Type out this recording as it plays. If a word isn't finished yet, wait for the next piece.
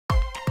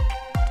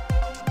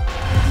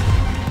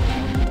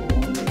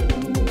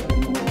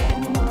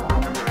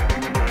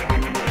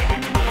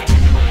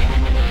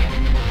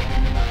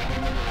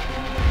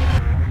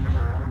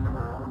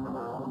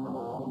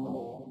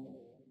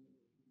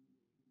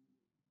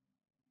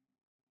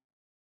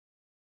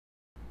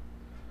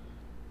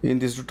In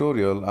this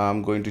tutorial, I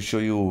am going to show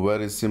you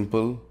very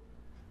simple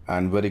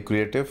and very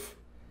creative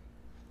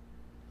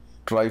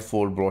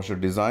trifold brochure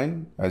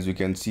design. As you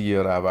can see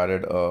here, I've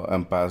added a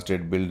Empire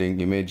State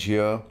Building image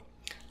here,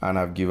 and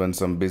I've given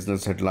some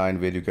business headline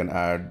where you can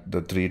add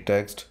the three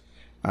text,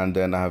 and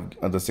then I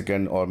have the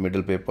second or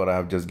middle paper, I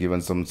have just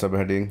given some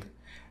subheading,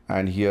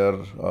 and here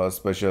a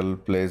special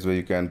place where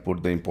you can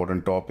put the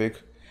important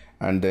topic,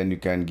 and then you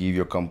can give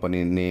your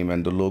company name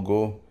and the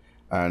logo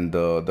and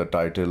the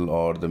title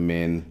or the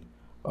main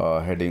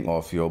heading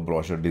of your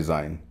brochure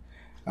design.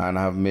 And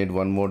I have made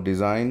one more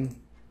design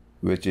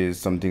which is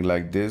something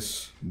like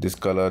this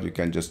color. You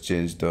can just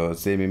change the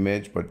same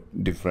image but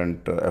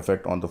different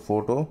effect on the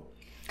photo.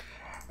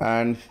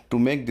 And to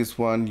make this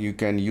one, you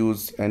can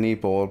use any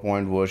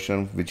PowerPoint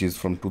version which is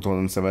from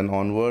 2007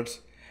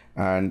 onwards,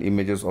 and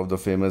images of the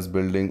famous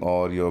building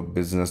or your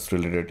business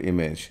related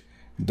image.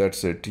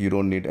 That's it. You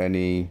don't need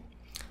any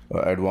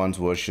advanced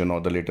version or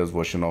the latest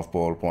version of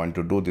PowerPoint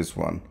to do this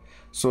one.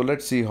 So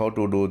let's see how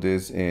to do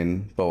this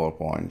in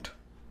PowerPoint.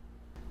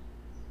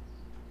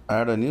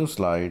 Add a new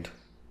slide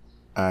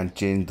and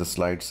change the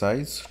slide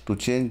size. To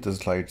change the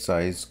slide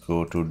size,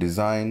 go to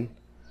Design,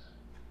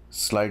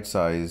 Slide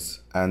Size,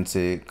 and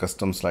say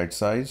Custom Slide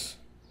Size.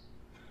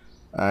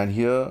 And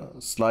here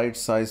slide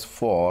size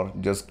 4,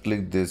 just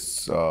click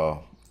this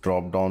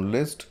drop down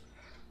list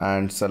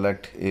and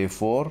select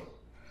A4,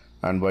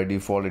 and by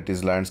default it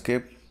is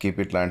landscape. Keep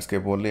it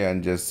landscape only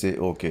and just say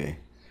OK.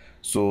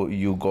 So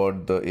you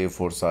got the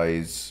A4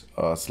 size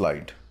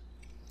slide.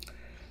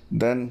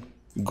 Then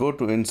go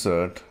to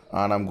Insert,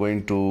 and I'm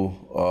going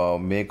to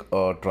make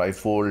a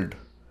trifold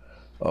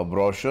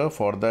brochure.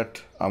 For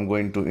that, I'm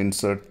going to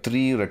insert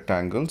 3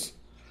 rectangles.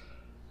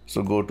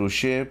 So go to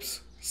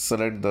Shapes,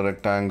 select the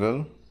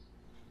rectangle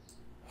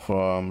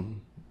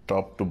from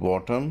top to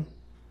bottom,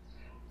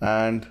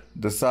 and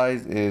the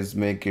size is,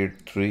 make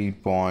it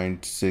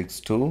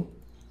 3.62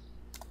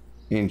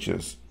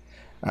 inches,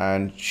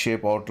 and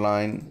shape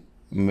outline,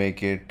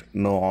 make it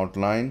no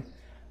outline,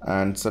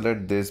 and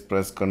select this,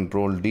 press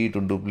Ctrl D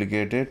to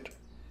duplicate it,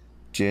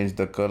 change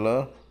the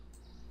color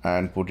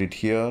and put it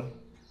here.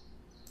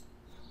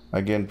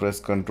 Again press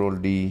Ctrl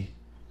D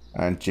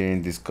and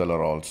change this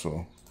color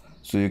also.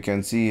 So you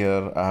can see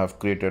here I have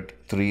created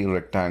 3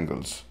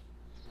 rectangles.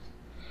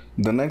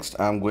 The next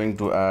I'm going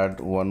to add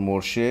one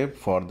more shape.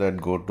 For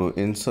that, go to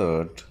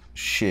Insert,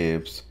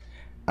 Shapes,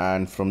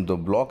 and from the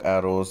block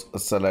arrows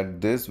select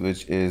this,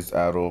 which is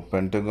arrow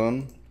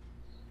pentagon,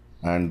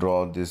 and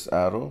draw this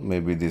arrow,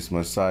 maybe this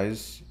much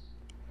size.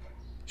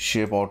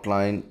 Shape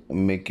outline,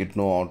 make it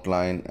no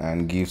outline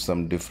and give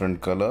some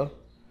different color.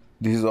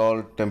 This is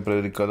all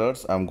temporary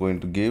colors I'm going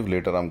to give,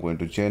 later I'm going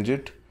to change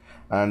it.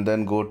 And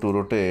then go to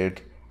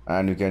Rotate,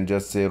 and you can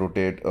just say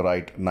rotate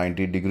right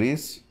 90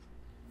 degrees,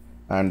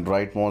 and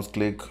right mouse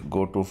click,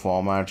 go to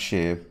Format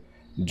Shape,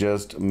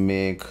 just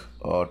make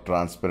a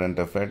transparent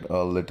effect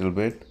a little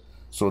bit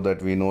so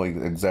that we know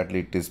exactly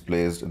it is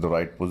placed in the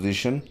right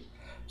position.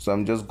 So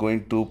I'm just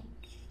going to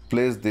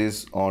place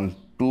this on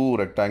 2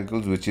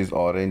 rectangles, which is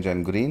orange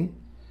and green.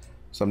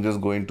 So I'm just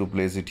going to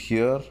place it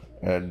here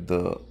at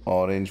the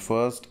orange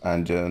first,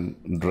 and then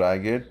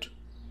drag it,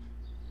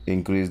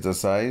 increase the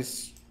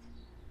size,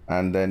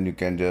 and then you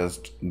can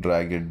just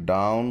drag it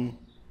down,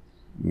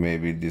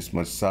 maybe this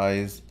much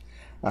size.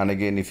 And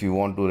again, if you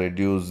want to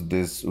reduce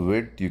this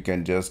width, you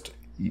can just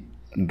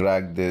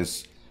drag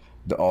this,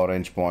 the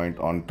orange point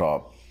on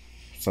top,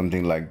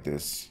 something like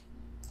this.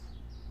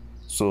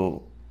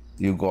 So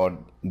you got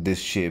this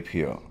shape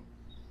here.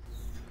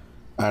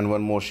 And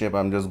one more shape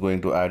I'm just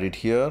going to add it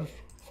here.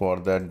 For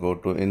that, go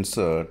to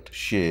Insert,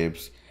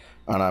 Shapes,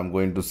 and I'm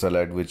going to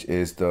select which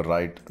is the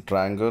right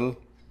triangle.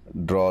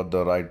 Draw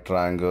the right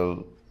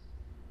triangle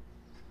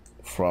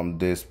from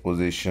this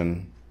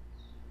position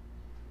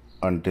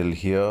until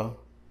here,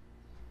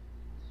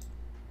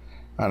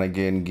 and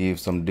again give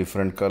some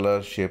different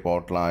color. Shape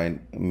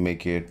outline,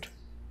 make it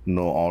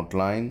no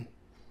outline,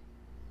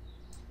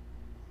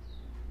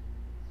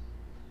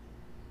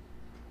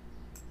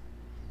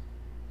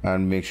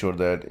 and make sure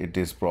that it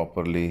is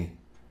properly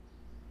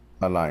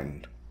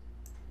aligned.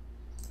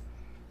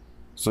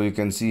 So you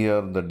can see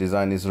here the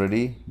design is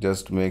ready.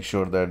 Just make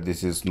sure that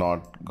this is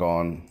not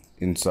gone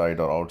inside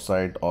or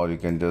outside, or you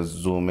can just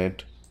zoom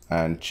it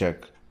and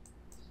check.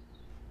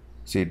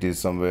 See, it is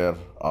somewhere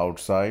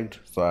outside,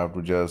 so I have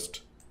to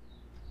just,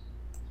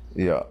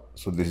 yeah,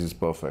 so this is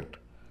perfect.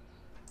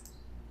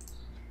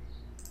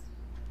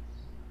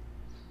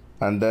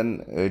 And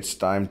then it's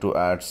time to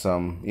add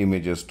some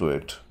images to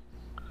it.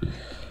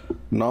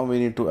 Now we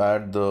need to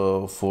add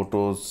the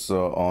photos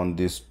on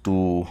these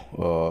 2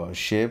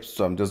 shapes.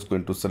 So I'm just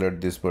going to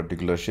select this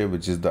particular shape,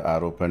 which is the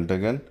arrow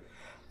pentagon,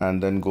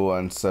 and then go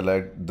and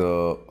select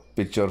the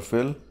picture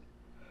fill.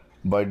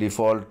 By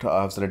default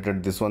I have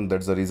selected this one,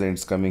 that's the reason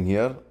it's coming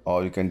here.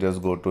 Or you can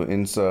just go to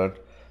Insert,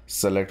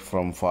 select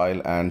from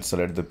File, and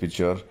select the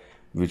picture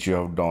which you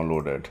have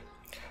downloaded.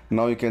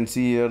 Now you can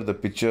see here the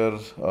picture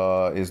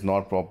is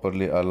not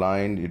properly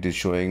aligned. It is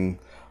showing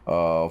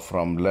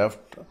from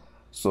left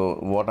So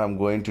what I'm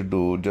going to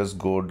do, just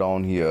go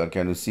down here.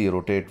 Can you see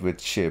rotate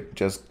with shape?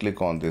 Just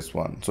click on this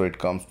one so it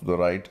comes to the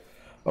right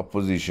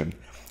position.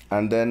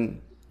 And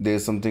then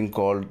there's something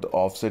called the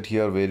offset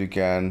here where you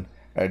can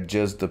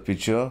adjust the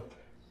picture.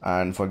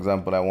 And for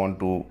example, I want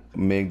to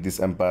make this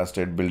Empire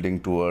State Building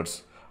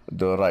towards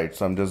the right,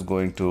 so I'm just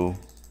going to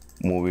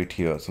move it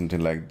here,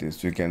 something like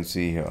this. You can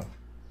see here,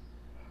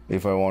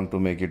 if I want to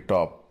make it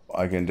top,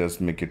 I can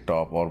just make it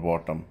top or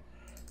bottom.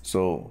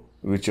 So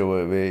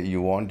whichever way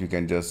you want, you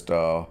can just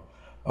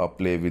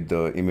play with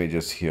the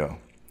images here.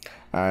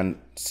 And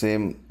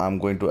same, I'm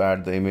going to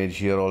add the image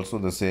here also,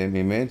 the same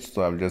image.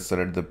 So I'll just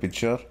select the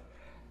picture,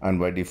 and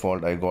by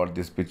default I got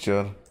this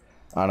picture,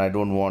 and I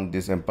don't want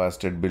this Empire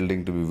State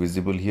Building to be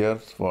visible here.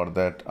 For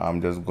that,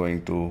 I'm just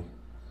going to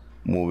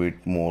move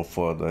it more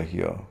further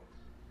here.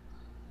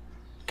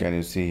 Can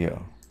you see here?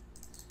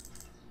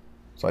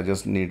 So I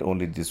just need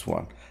only this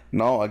one.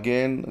 Now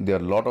again, there are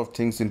a lot of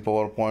things in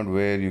PowerPoint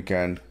where you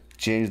can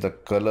change the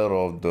color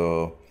of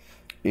the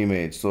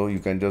image. So you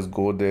can just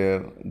go there,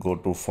 go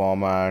to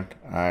format,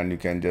 and you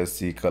can just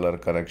see color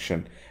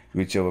correction,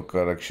 whichever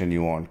correction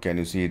you want. Can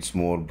you see it's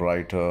more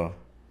brighter?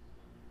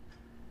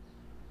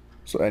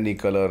 So any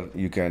color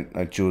you can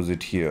choose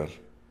it here.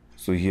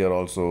 So here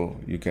also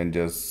you can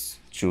just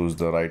choose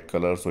the right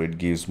color so it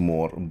gives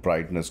more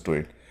brightness to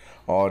it.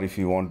 Or if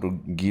you want to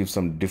give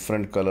some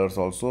different colors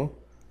also,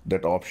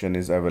 that option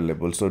is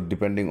available. So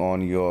depending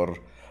on your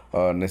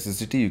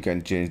necessity, you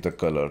can change the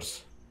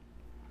colors.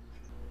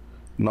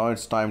 Now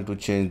it's time to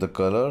change the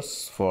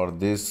colors. For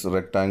this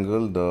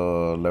rectangle,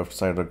 the left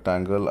side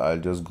rectangle, I'll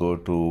just go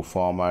to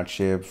format,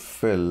 shape,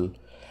 fill,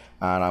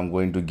 and I'm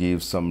going to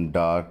give some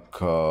dark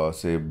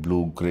say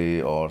blue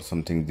gray or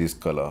something, this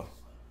color.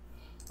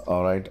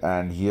 All right,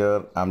 and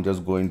here I'm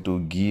just going to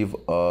give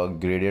a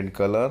gradient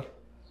color.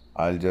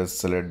 I'll just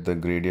select the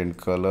gradient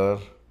color.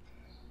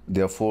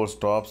 There are 4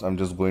 stops. I'm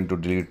just going to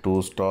delete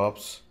 2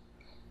 stops,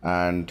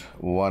 and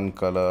one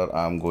color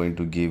I'm going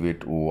to give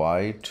it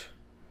white,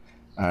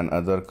 and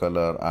other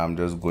color I'm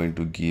just going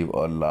to give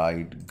a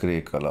light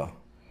gray color.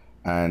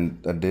 And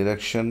the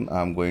direction,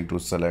 I'm going to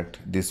select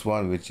this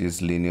one, which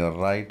is linear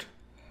right.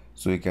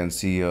 So you can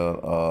see here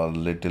a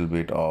little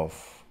bit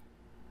of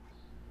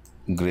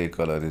gray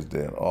color is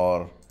there,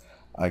 or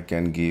I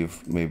can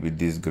give maybe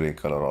this gray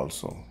color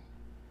also.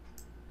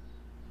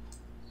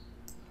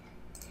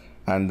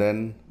 And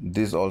then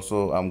this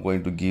also I'm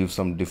going to give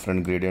some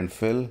different gradient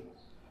fill.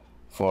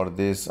 For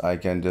this, I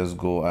can just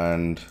go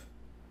and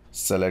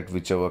select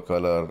whichever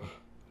color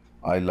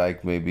I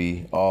like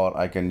maybe, or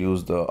I can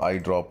use the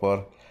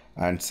eyedropper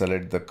and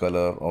select the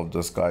color of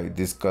the sky,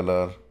 this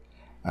color,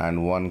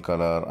 and one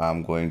color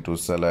I'm going to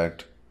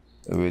select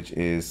which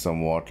is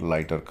somewhat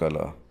lighter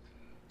color.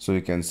 So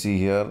you can see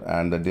here,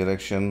 and the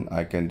direction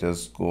I can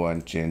just go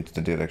and change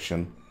the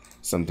direction,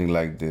 something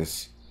like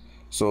this.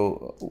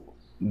 So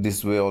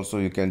this way also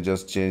you can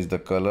just change the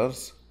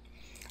colors.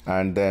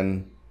 And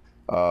then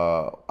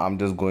I'm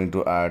just going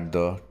to add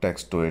the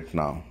text to it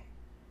now.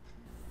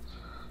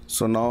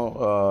 So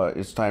now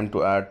it's time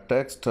to add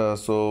text.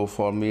 So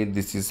for me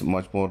this is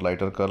much more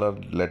lighter color.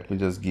 Let me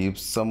just give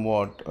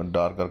somewhat a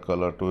darker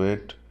color to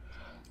it.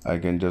 I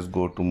can just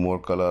go to more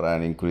color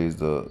and increase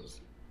the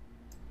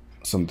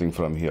something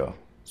from here,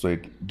 so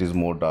it is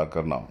more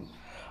darker now.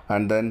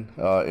 And then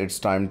it's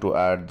time to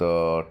add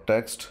the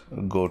text.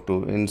 Go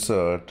to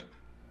insert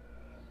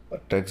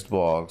text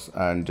box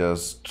and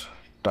just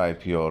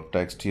type your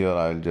text here.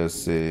 I'll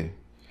just say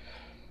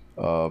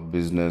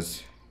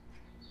business,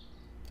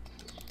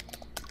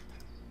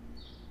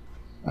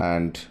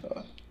 and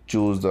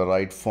choose the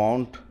right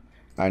font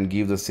and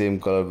give the same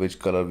color which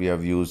color we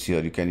have used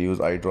here. You can use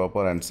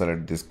eyedropper and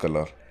select this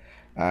color,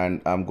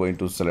 and I'm going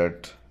to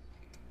select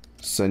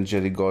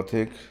Century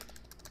Gothic,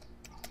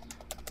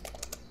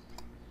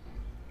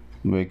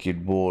 make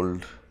it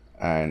bold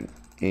and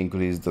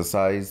increase the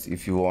size.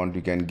 If you want,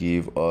 you can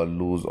give a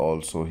loose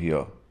also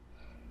here.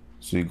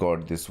 So you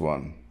got this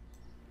one.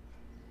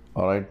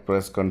 All right,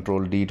 press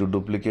Ctrl D to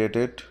duplicate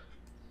it,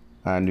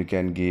 and you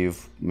can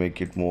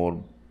make it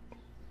more,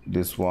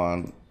 this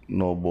one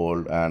no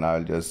bold, and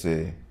I'll just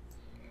say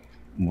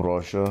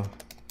brochure,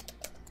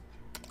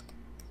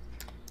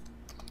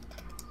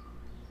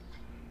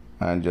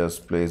 and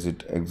just place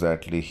it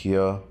exactly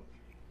here.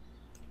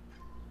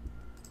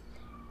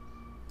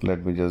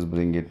 Let me just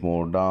bring it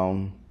more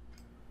down,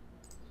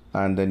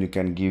 and then you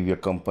can give your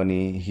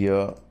company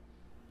here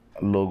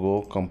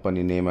logo,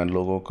 company name and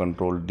logo.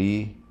 Ctrl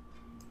D.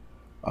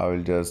 I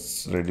will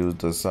just reduce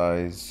the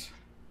size.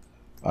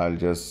 I'll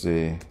just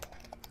say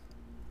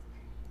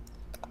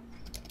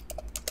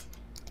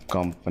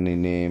company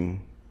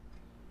name,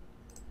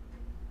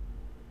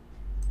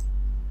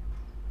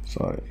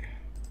 sorry,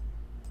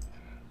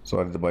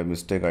 by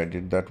mistake I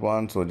did that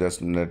one. So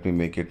just let me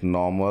make it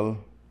normal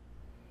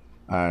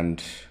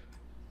and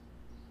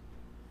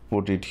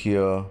put it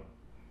here,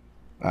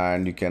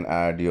 and you can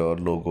add your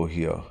logo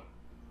here.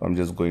 I'm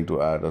just going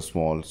to add a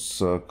small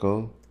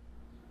circle,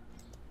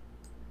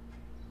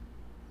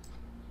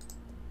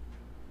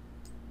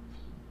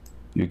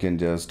 You can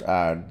just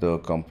add the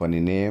company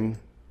name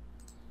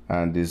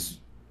and this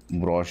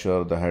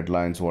brochure, the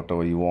headlines,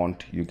 whatever you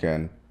want, you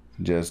can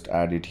just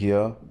add it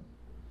here.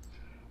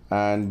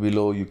 And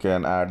below you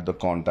can add the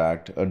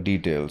contact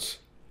details.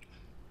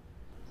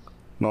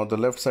 Now the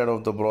left side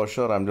of the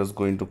brochure, I'm just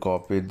going to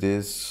copy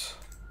this,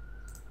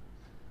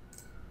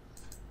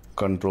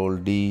 Control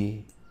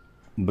D,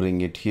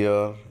 bring it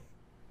here,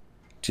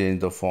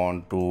 change the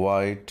font to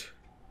white,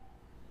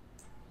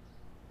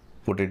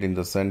 put it in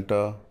the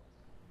center.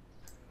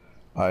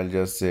 I'll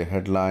just say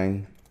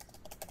headline,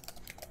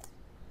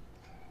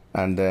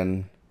 and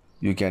then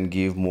you can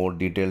give more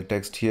detailed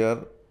text here.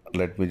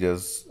 Let me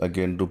just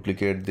again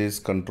duplicate this,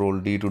 Control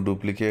D to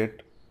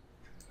duplicate.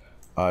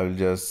 I will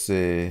just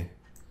say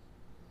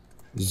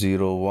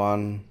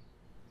 01.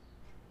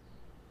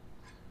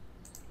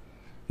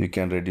 You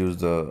can reduce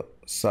the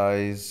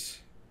size,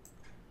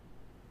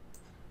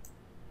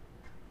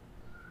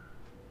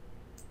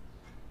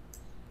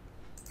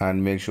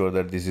 and make sure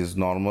that this is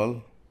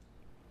normal,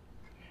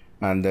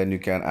 and then you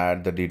can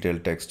add the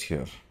detailed text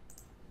here.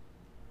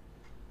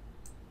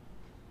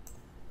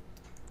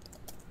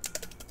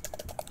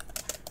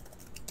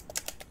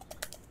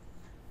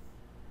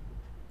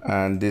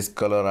 And this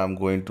color I'm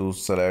going to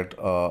select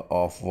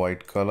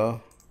off-white color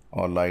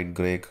or light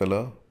gray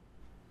color,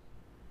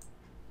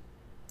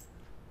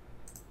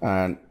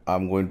 and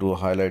I'm going to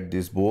highlight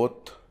this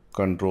both,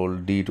 Control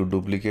D to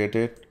duplicate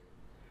it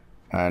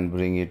and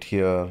bring it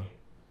here,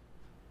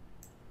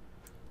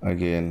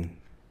 again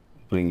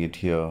bring it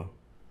here,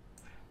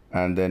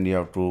 and then you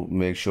have to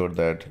make sure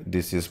that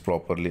this is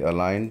properly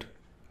aligned.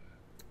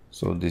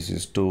 So this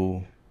is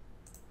 2,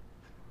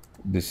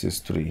 this is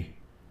 3,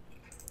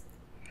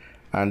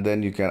 and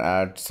then you can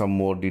add some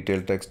more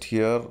detailed text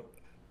here,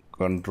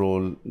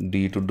 Control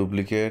D to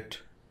duplicate,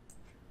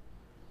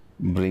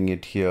 bring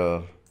it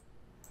here.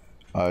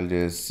 I'll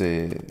just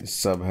say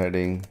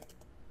subheading,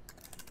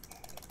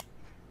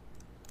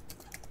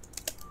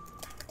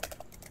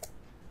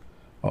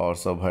 or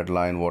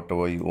subheadline,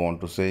 whatever you want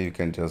to say, you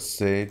can just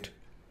say it.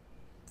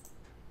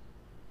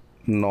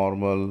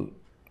 Normal,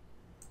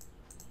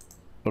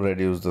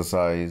 reduce the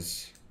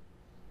size,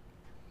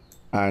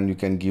 and you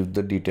can give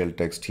the detailed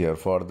text here.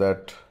 For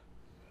that,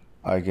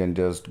 I can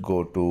just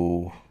go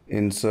to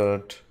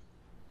insert,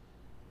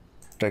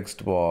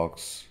 text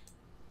box,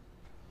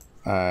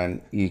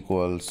 and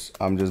equals.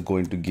 I'm just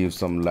going to give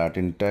some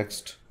Latin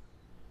text,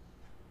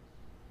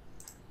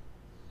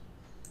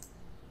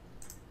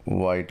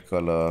 white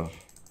color,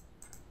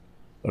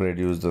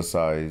 reduce the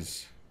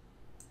size,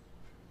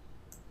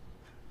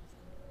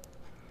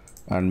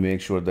 and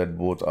make sure that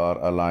both are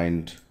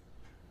aligned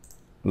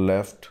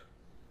left,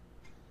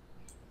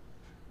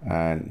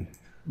 and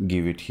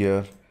give it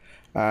here.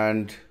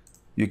 And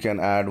you can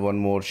add one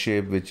more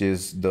shape, which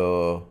is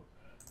the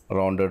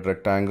rounded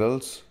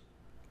rectangles,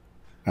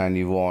 and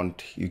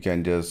you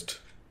can just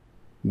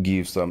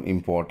give some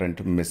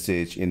important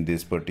message in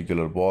this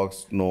particular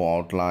box, no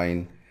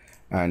outline,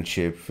 and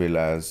shape fill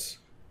as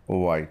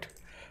white.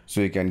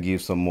 So you can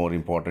give some more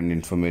important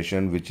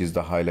information, which is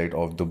the highlight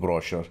of the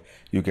brochure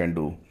you can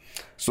do.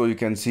 So you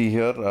can see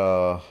here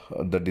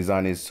the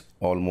design is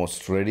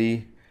almost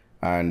ready,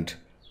 and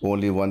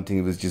only one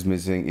thing which is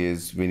missing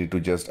is we need to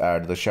just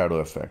add the shadow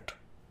effect.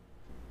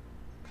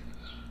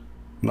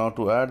 Now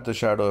to add the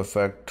shadow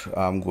effect,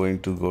 I'm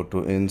going to go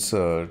to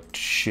insert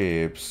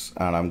shapes,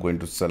 and I'm going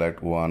to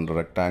select one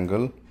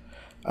rectangle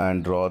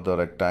and draw the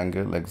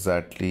rectangle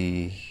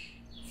exactly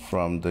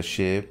from the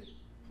shape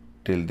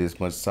till this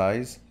much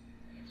size.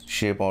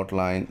 Shape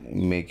outline,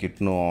 make it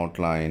no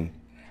outline,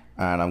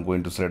 and I'm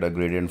going to select a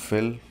gradient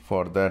fill.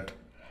 For that,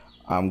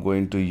 I'm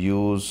going to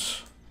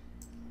use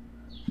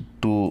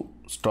 2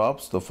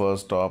 stops. The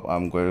first stop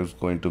I'm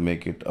going to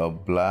make it a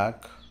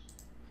black,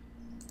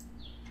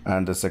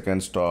 and the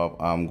second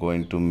stop I'm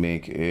going to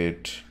make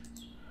it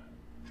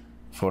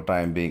for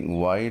time being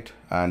white,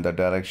 and the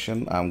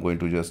direction I'm going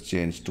to just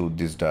change to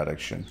this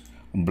direction.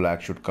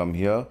 Black should come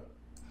here,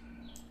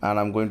 and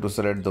I'm going to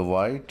select the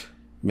white,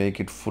 make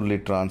it fully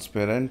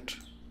transparent,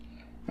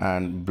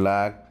 and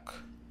black,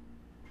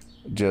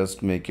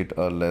 just make it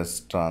a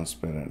less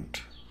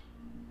transparent.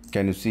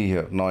 Can you see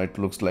here? Now it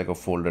looks like a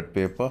folded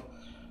paper.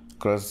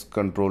 Press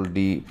Control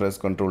D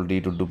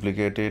to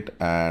duplicate it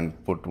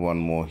and put one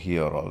more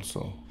here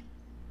also.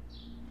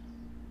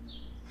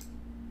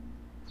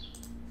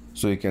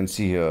 So you can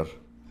see here,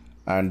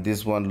 and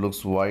this one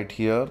looks white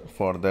here.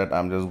 For that,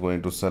 I'm just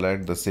going to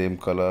select the same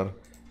color,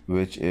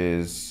 which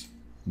is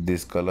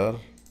this color,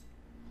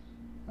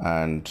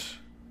 and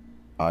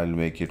I'll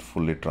make it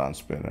fully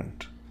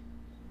transparent.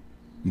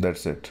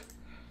 That's it.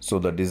 So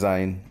the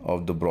design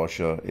of the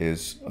brochure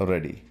is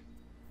ready.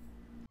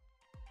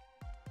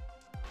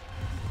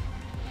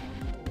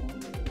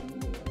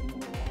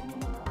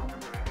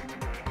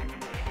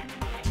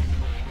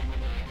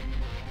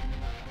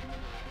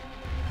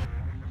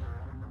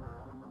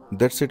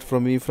 That's it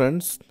from me,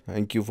 friends.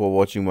 Thank you for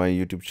watching my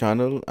YouTube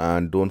channel,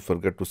 and don't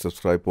forget to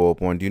subscribe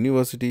PowerPoint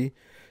University.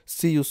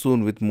 See you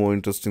soon with more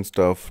interesting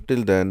stuff.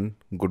 Till then,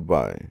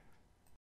 goodbye.